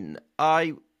win.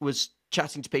 I was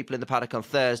chatting to people in the paddock on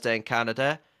Thursday in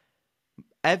Canada.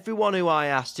 Everyone who I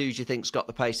asked who do you think's got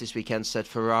the pace this weekend said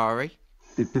Ferrari.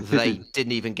 They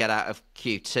didn't even get out of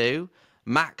Q2.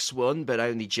 Max won, but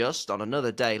only just. On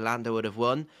another day, Lando would have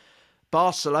won.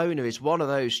 Barcelona is one of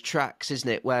those tracks, isn't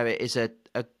it, where it is a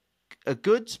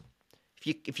good...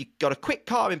 If you've got a quick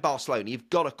car in Barcelona, you've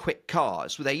got a quick car.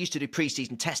 So they used to do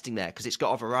pre-season testing there because it's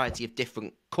got a variety of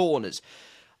different corners.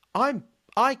 I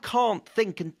can't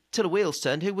think until the wheels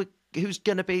turn who's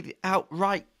going to be the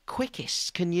outright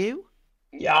quickest. Can you?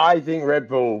 Yeah, I think Red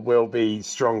Bull will be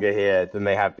stronger here than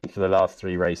they have been for the last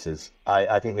 3 races.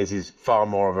 I think this is far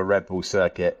more of a Red Bull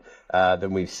circuit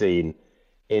than we've seen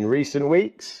in recent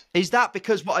weeks. Is that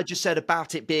because what I just said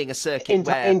about it being a circuit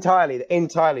entirely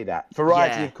that.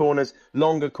 Variety of corners,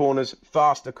 longer corners,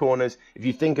 faster corners. If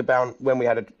you think about when we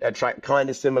had a track kind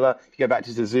of similar, if you go back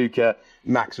to Suzuka,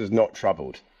 Max was not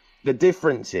troubled. The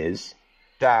difference is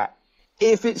that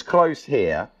if it's close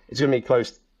here, it's going to be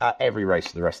close at every race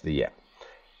for the rest of the year.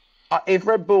 If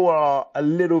Red Bull are a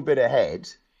little bit ahead,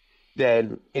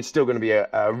 then it's still going to be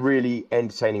a really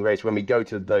entertaining race when we go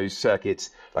to those circuits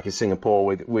like in Singapore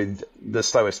with the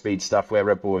slower speed stuff where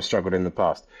Red Bull have struggled in the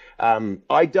past.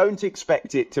 I don't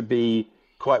expect it to be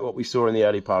quite what we saw in the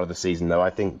early part of the season, though.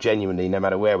 I think genuinely, no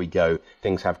matter where we go,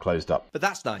 things have closed up. But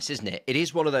that's nice, isn't it? It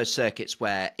is one of those circuits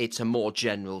where it's a more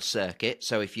general circuit.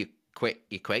 So if you're quick,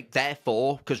 you're quick.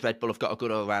 Therefore, because Red Bull have got a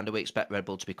good all-rounder, we expect Red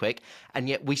Bull to be quick. And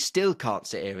yet we still can't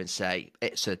sit here and say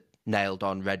it's a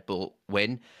nailed-on Red Bull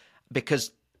win,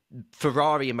 because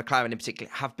Ferrari and McLaren in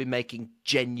particular have been making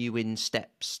genuine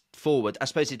steps forward. I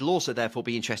suppose it'll also therefore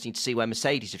be interesting to see where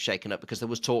Mercedes have shaken up, because there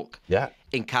was talk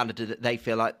in Canada that they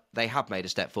feel like they have made a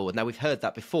step forward. Now, we've heard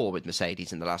that before with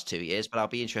Mercedes in the last 2 years, but I'll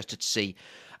be interested to see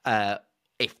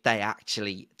if they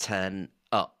actually turn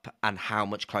up and how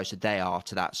much closer they are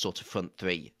to that sort of front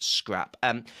three scrap.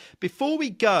 Before we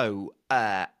go,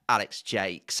 Alex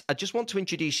Jacques, I just want to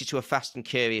introduce you to a Fast and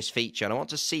Curious feature, and I want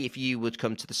to see if you would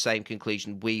come to the same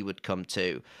conclusion we would come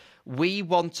to. We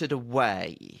wanted a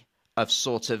way of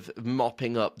sort of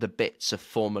mopping up the bits of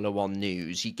Formula One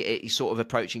news. You're sort of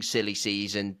approaching silly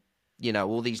season, you know,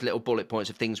 all these little bullet points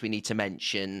of things we need to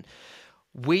mention.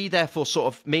 We therefore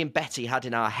sort of, me and Betty had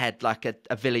in our head like a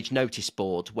village notice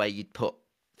board where you'd put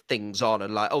things on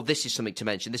and like, oh, this is something to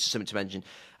mention, this is something to mention.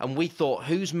 And we thought,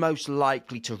 who's most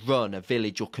likely to run a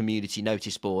village or community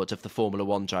notice board of the Formula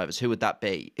One drivers? Who would that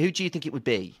be? Who do you think it would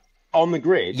be? On the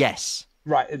grid? Yes.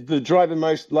 Right, the driver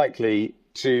most likely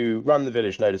to run the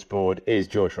village notice board is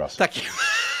George Russell. Thank you.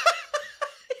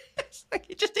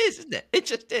 It just is, isn't it? It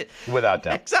just is. Without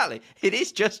doubt. Exactly. It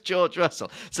is just George Russell.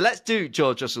 So let's do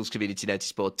George Russell's community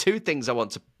notice board. 2 things I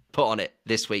want to put on it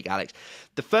this week, Alex.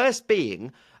 The first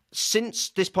being, since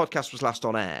this podcast was last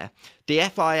on air, the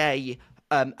FIA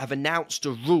have announced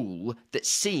a rule that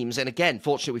seems, and again,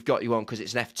 fortunately we've got you on because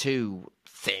it's an F2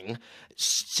 thing,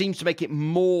 seems to make it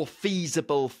more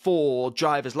feasible for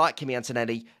drivers like Kimi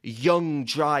Antonelli, young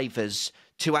drivers,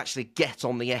 to actually get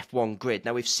on the F1 grid.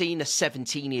 Now, we've seen a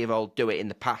 17-year-old do it in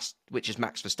the past, which is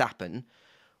Max Verstappen,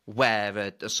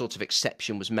 where a sort of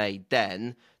exception was made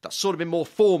then. That's sort of been more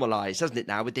formalised, hasn't it,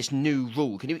 now, with this new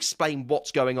rule? Can you explain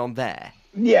what's going on there?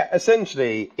 Yeah,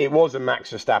 essentially, it was a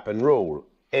Max Verstappen rule,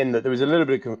 in that there was a little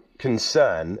bit of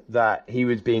concern that he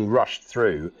was being rushed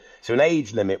through. So an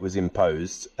age limit was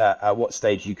imposed at what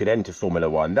stage you could enter Formula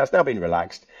One. That's now been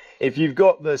relaxed. If you've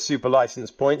got the super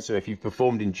license points, so if you've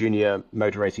performed in junior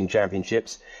motor racing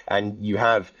championships and you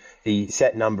have the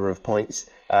set number of points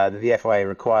that the FIA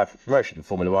require for promotion to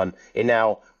Formula One, it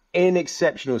now, in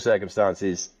exceptional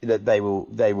circumstances, that they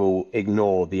will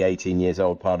ignore the 18 years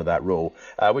old part of that rule,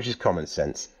 which is common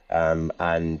sense.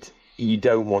 And you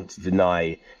don't want to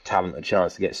deny talent a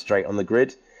chance to get straight on the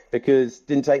grid, because it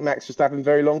didn't take Max Verstappen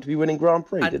very long to be winning Grand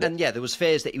Prix, did it? And yeah, there was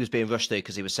fears that he was being rushed through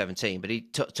because he was 17, but he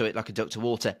took to it like a duck to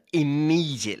water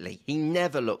immediately. He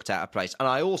never looked out of place. And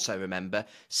I also remember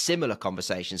similar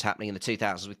conversations happening in the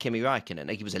 2000s with Kimi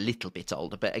Räikkönen. He was a little bit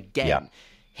older, but again,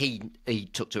 he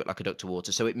took to it like a duck to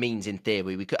water. So it means in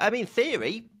theory we could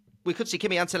see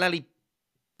Kimi Antonelli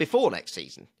before next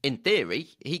season. In theory,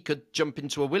 he could jump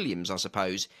into a Williams, I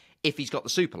suppose, if he's got the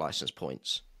super license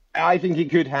points. I think it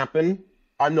could happen.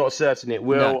 I'm not certain it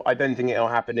will. No. I don't think it'll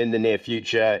happen in the near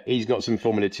future. He's got some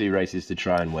Formula 2 races to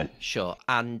try and win. Sure.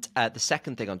 And the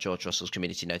second thing on George Russell's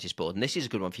community notice board, and this is a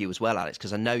good one for you as well, Alex,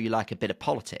 because I know you like a bit of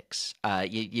politics.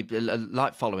 You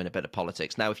like following a bit of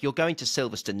politics. Now, if you're going to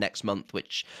Silverstone next month,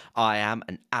 which I am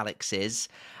and Alex is,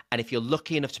 and if you're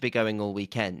lucky enough to be going all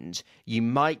weekend, you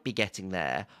might be getting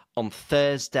there on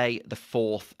Thursday, the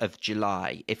 4th of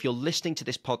July. If you're listening to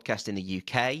this podcast in the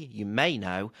UK, you may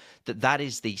know that that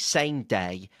is the same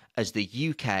day as the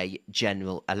UK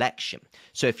general election.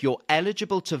 So if you're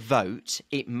eligible to vote,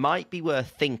 it might be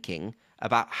worth thinking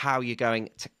about how you're going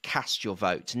to cast your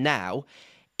vote. Now,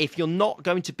 if you're not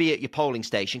going to be at your polling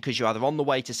station because you're either on the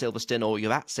way to Silverstone or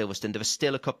you're at Silverstone, there are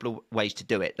still a couple of ways to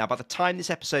do it. Now, by the time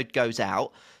this episode goes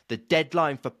out, the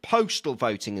deadline for postal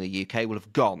voting in the UK will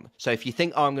have gone. So if you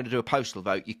think, oh, I'm going to do a postal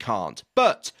vote, you can't.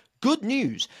 But good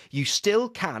news, you still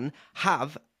can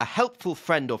have a helpful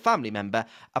friend or family member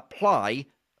apply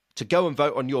to go and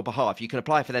vote on your behalf. You can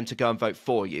apply for them to go and vote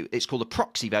for you. It's called a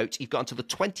proxy vote. You've got until the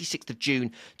 26th of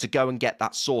June to go and get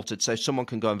that sorted so someone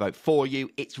can go and vote for you.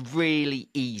 It's really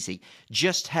easy.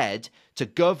 Just head to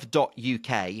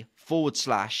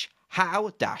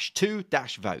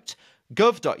gov.uk/how-to-vote.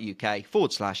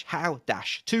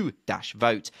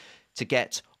 gov.uk/how-to-vote to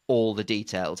get all the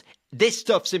details. This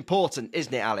stuff's important,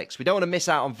 isn't it, Alex? We don't want to miss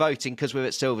out on voting because we're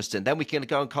at Silverstone. Then we can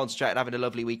go and concentrate on having a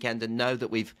lovely weekend and know that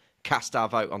we've cast our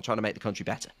vote on trying to make the country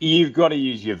better. You've got to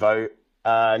use your vote.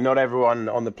 Not everyone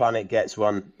on the planet gets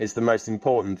one. It's the most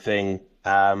important thing.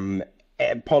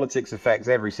 Politics affects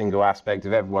every single aspect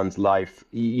of everyone's life.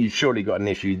 You've surely got an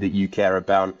issue that you care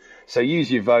about. So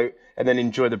use your vote and then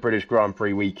enjoy the British Grand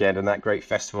Prix weekend and that great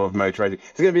festival of motor racing.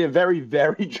 It's going to be a very,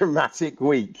 very dramatic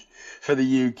week for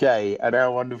the UK, and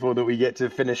how wonderful that we get to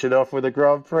finish it off with a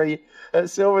Grand Prix at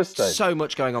Silverstone. So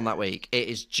much going on that week. It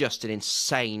is just an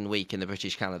insane week in the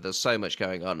British calendar. There's so much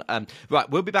going on. Right,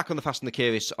 we'll be back on the Fast and the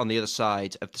Curious on the other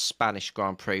side of the Spanish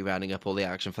Grand Prix, rounding up all the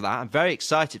action for that. I'm very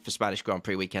excited for Spanish Grand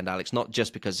Prix weekend, Alex, not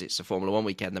just because it's a Formula One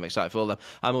weekend. I'm excited for all of them.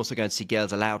 I'm also going to see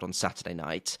Girls Aloud on Saturday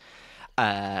night.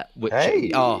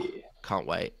 Can't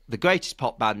wait. The greatest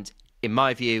pop band, in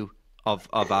my view, of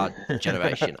our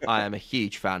generation. I am a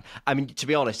huge fan. I mean, to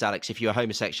be honest, Alex, if you're a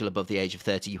homosexual above the age of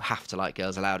 30, you have to like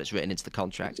Girls Aloud. It's written into the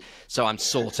contract. So I'm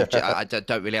sort of, I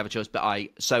don't really have a choice. But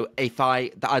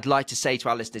I'd like to say to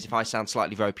our listeners, if I sound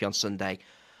slightly ropey on Sunday,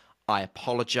 I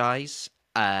apologise.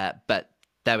 But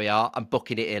there we are. I'm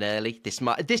booking it in early.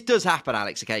 This does happen,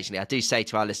 Alex, occasionally. I do say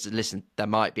to our listeners, listen, there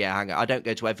might be a hangover. I don't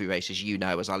go to every race, as you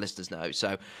know, as our listeners know.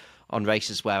 So on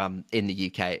races where I'm in the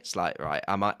UK, it's like, right,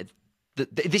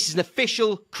 this is an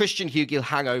official Christian Hugill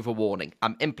hangover warning.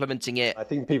 I'm implementing it. I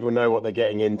think people know what they're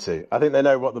getting into. I think they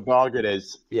know what the bargain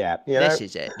is. Yeah, This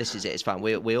is it. It's fun.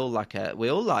 We all like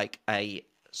a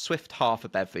swift half a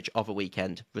beverage of a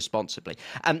weekend responsibly.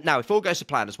 Now, if all goes to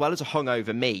plan, as well as a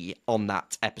hungover me on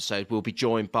that episode, we'll be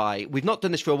joined by. We've not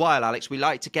done this for a while, Alex. We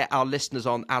like to get our listeners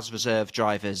on as reserve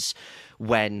drivers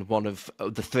when one of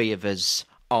the three of us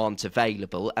aren't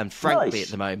available, and frankly, nice.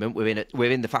 At the moment,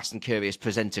 we're in the Fast and Curious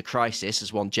presenter crisis,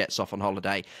 as one jets off on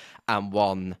holiday and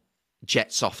one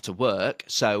jets off to work.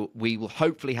 So we will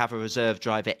hopefully have a reserve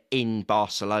driver in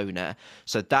Barcelona.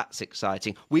 So that's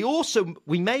exciting. We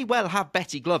may well have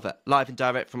Betty Glover live and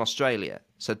direct from Australia.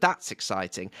 So that's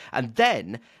exciting. And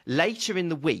then later in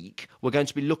the week, we're going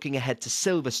to be looking ahead to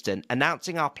Silverstone,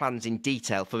 announcing our plans in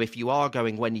detail for if you are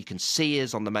going, when you can see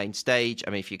us on the main stage.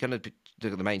 I mean, if you're going to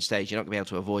look at the main stage, you're not going to be able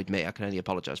to avoid me. I can only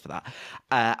apologise for that.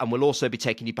 And we'll also be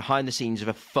taking you behind the scenes of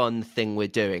a fun thing we're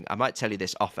doing. I might tell you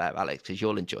this off air, Alex, because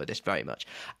you'll enjoy this very much.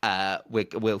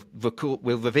 We'll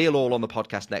reveal all on the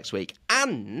podcast next week.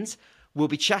 And we'll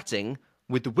be chatting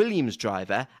with the Williams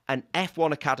driver and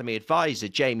F1 Academy advisor,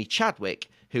 Jamie Chadwick,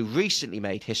 who recently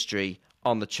made history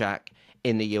on the track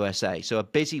in the USA. So a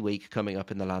busy week coming up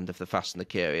in the land of the Fast and the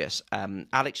Curious.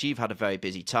 Alex, you've had a very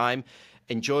busy time.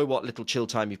 Enjoy what little chill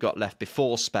time you've got left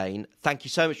before Spain. Thank you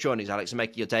so much for joining us, Alex, and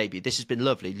making your debut. This has been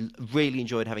lovely. Really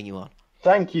enjoyed having you on.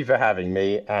 Thank you for having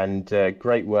me, and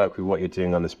great work with what you're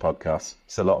doing on this podcast.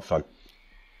 It's a lot of fun.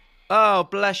 Oh,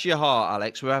 bless your heart,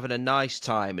 Alex. We're having a nice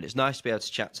time, and it's nice to be able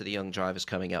to chat to the young drivers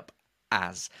coming up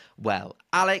as well.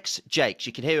 Alex Jacques,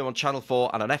 you can hear him on Channel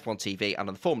 4 and on F1 TV and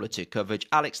on the Formula 2 coverage.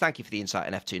 Alex, thank you for the insight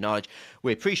in F2 knowledge.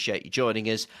 We appreciate you joining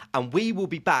us, and we will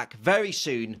be back very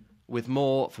soon with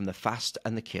more from the Fast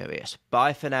and the Curious.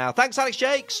 Bye for now. Thanks, Alex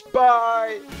Jacques.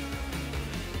 Bye.